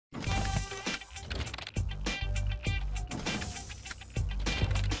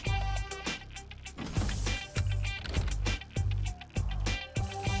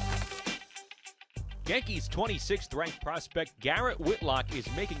Yankees 26th ranked prospect Garrett Whitlock is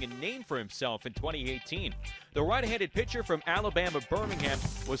making a name for himself in 2018. The right-handed pitcher from Alabama Birmingham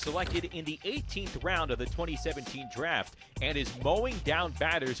was selected in the 18th round of the 2017 draft and is mowing down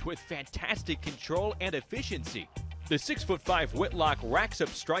batters with fantastic control and efficiency. The 6'5" Whitlock racks up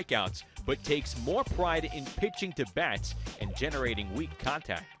strikeouts, but takes more pride in pitching to bats and generating weak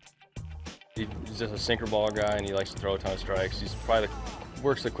contact. He's just a sinker ball guy, and he likes to throw a ton of strikes. He's probably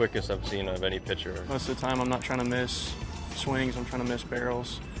works the quickest I've seen of any pitcher. Most of the time I'm not trying to miss swings, I'm trying to miss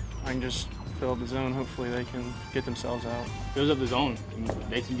barrels. I can just fill up the zone, hopefully they can get themselves out. Fills up the zone,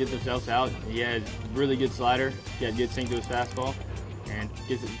 makes them get themselves out. He has really good slider, he has good sink to his fastball, and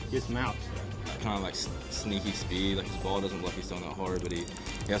gets them out. Kind of like sneaky speed, like his ball doesn't look he's throwing that hard, but he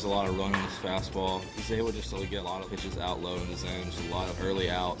has a lot of run in his fastball. He's able just to get a lot of pitches out low in the zone, just a lot of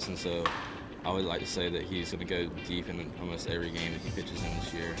early outs, and so I would like to say that he's going to go deep in almost every game that he pitches in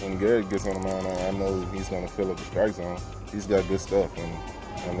this year. When Garrett gets on the mound, I know he's going to fill up the strike zone. He's got good stuff, and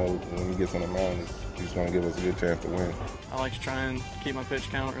I know when he gets on the mound, he's going to give us a good chance to win. I like to try and keep my pitch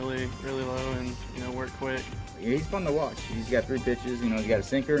count really low and work quick. He's fun to watch. He's got 3 pitches. He's got a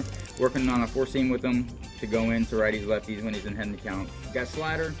sinker, working on a 4-seam with him to go into righties, lefties when he's in head to count. He's got a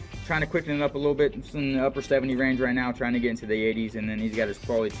slider, trying to quicken it up a little bit. It's in the upper 70 range right now, trying to get into the 80s, and then he's got his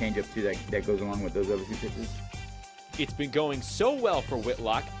quality changeup too that goes along with those other 2 pitches. It's been going so well for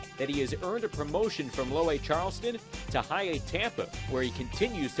Whitlock that he has earned a promotion from Low A Charleston to High A Tampa, where he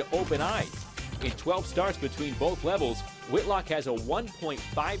continues to open eyes. In 12 starts between both levels, Whitlock has a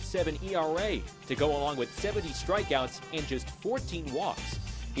 1.57 ERA to go along with 70 strikeouts and just 14 walks.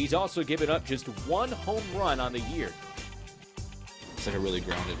 He's also given up just 1 home run on the year. He's like a really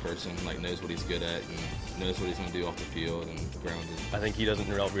grounded person, like knows what he's good at and knows what he's going to do off the field and grounded. I think he doesn't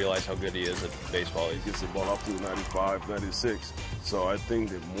realize how good he is at baseball. He gets the ball up to 95, 96. So I think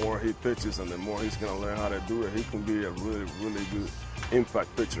the more he pitches and the more he's going to learn how to do it, he can be a really good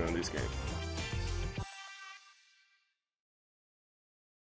impact pitcher in this game.